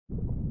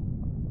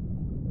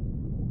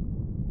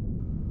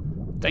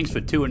Thanks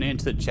for tuning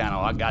into the channel.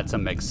 I got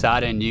some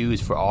exciting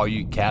news for all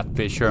you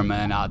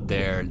catfishermen out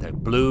there. The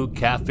blue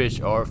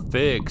catfish are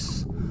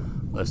fixed.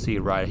 Let's see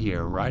right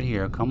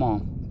here, come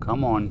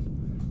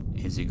on.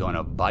 Is he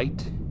gonna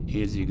bite?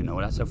 Is he gonna,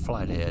 that's a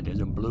flathead,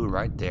 there's a blue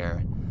right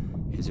there.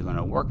 Is it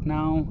gonna work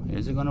now?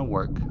 Is it gonna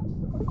work?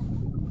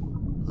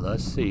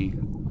 Let's see.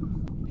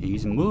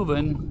 He's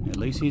moving, at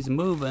least he's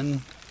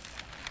moving.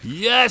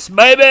 Yes,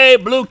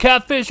 baby, blue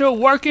catfish are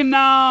working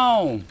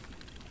now.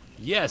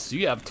 Yes,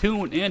 you have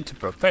tuned in to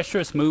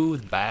Professional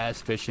Smooth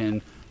Bass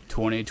Fishing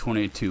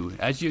 2022.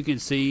 As you can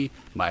see,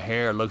 my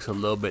hair looks a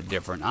little bit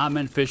different. I've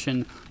been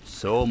fishing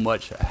so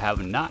much, I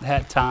have not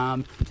had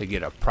time to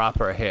get a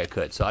proper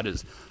haircut. So I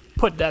just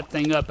put that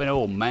thing up in an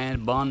old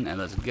man bun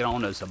and let's get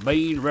on the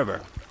Sabine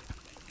River.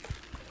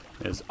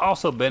 There's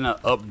also been an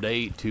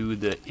update to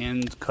the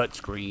end cut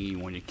screen.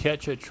 When you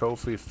catch a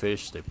trophy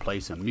fish, they play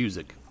some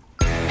music.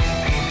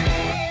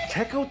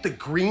 Check out the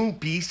green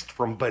beast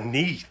from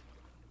beneath.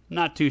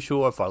 Not too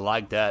sure if I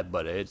like that,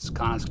 but it's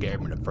kind of scared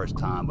me the first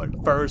time.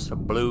 But first,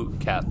 blue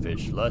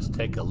catfish. Let's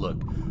take a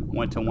look.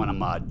 Went to one of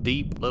my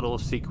deep little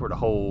secret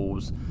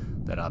holes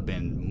that I've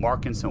been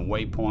marking some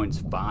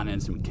waypoints, finding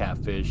some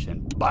catfish,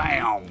 and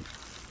bam!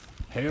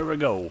 Here we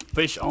go.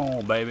 Fish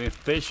on, baby.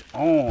 Fish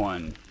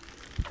on.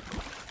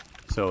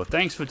 So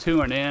thanks for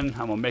tuning in.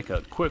 I'm gonna make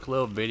a quick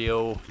little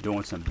video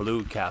doing some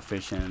blue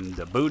catfishing.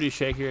 The booty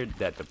shaker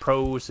that the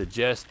pros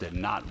suggest did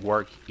not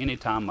work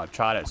anytime I've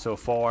tried it so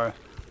far.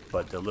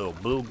 But the little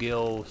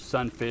bluegill,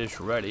 sunfish,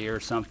 red ear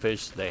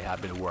sunfish, they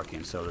have been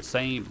working. So the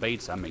same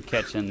baits I've been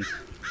catching,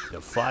 the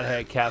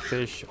flathead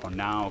catfish, are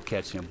now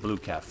catching blue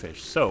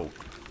catfish. So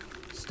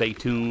stay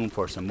tuned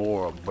for some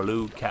more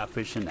blue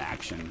catfishing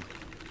action.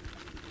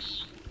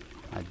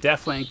 I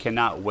definitely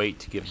cannot wait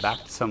to get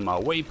back to some of my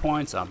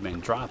waypoints I've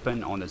been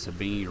dropping on the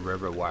Sabine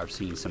River, where I've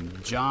seen some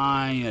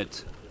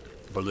giant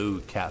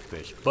blue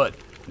catfish. But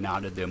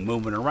now that they're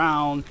moving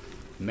around,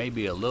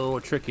 maybe a little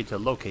tricky to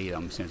locate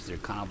them since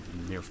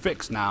they're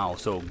fixed now.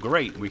 So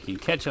great, we can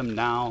catch them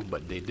now,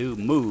 but they do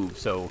move.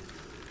 So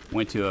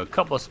went to a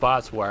couple of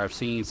spots where I've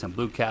seen some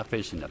blue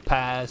catfish in the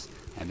past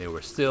and they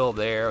were still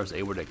there. I was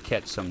able to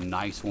catch some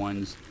nice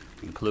ones,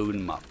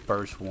 including my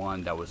first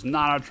one that was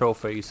not a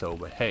trophy. So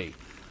but hey,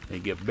 they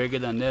get bigger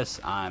than this,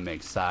 I'm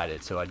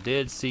excited. So I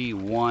did see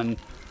one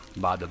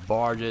by the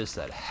barges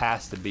that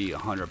has to be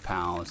 100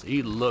 pounds.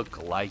 He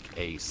looked like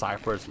a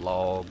cypress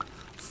log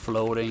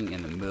floating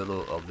in the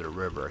middle of the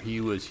river.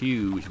 He was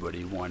huge, but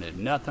he wanted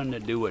nothing to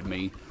do with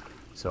me.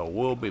 So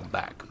we'll be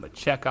back. But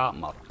check out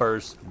my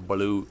first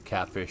blue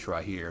catfish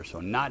right here. So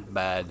not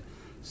bad.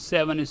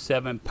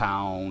 77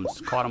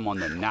 pounds. Caught him on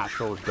the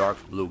natural dark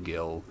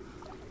bluegill.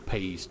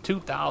 Pays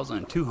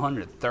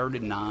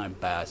 2,239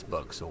 bass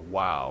bucks. So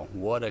wow,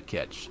 what a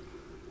catch.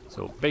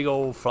 So big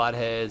old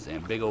flatheads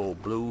and big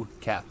old blue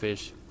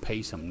catfish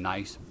pay some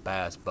nice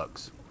bass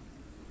bucks.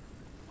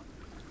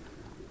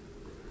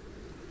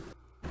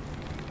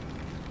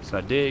 So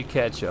I did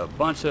catch a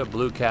bunch of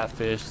blue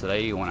catfish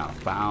today when I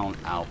found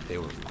out they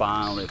were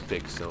finally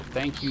fixed. So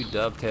thank you,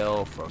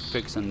 Dovetail, for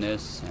fixing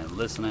this and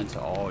listening to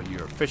all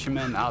your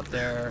fishermen out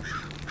there.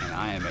 And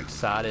I am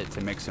excited to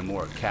make some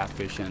more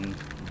catfishing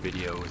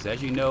videos.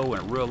 As you know,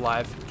 in real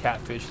life,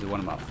 catfish is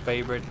one of my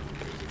favorite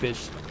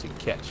fish to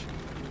catch.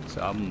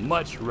 So I'd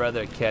much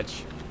rather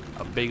catch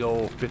a big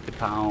old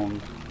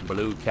 50-pound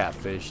blue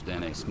catfish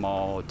than a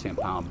small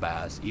 10-pound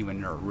bass,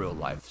 even in real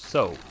life.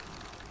 So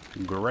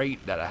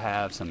great that I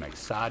have some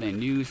exciting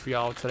news for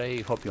y'all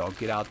today. Hope y'all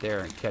get out there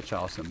and catch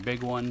y'all some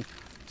big one.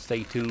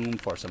 Stay tuned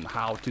for some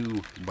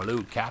how-to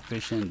blue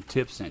catfishing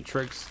tips and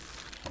tricks.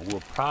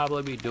 We'll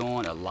probably be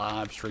doing a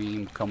live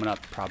stream coming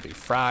up. Probably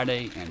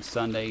Friday and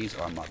Sundays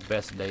are my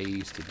best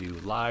days to do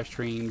live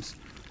streams,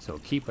 so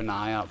keep an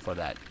eye out for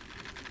that.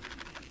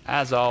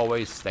 As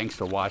always, thanks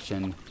for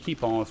watching.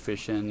 Keep on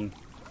fishing,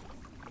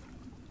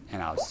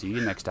 and I'll see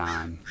you next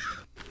time.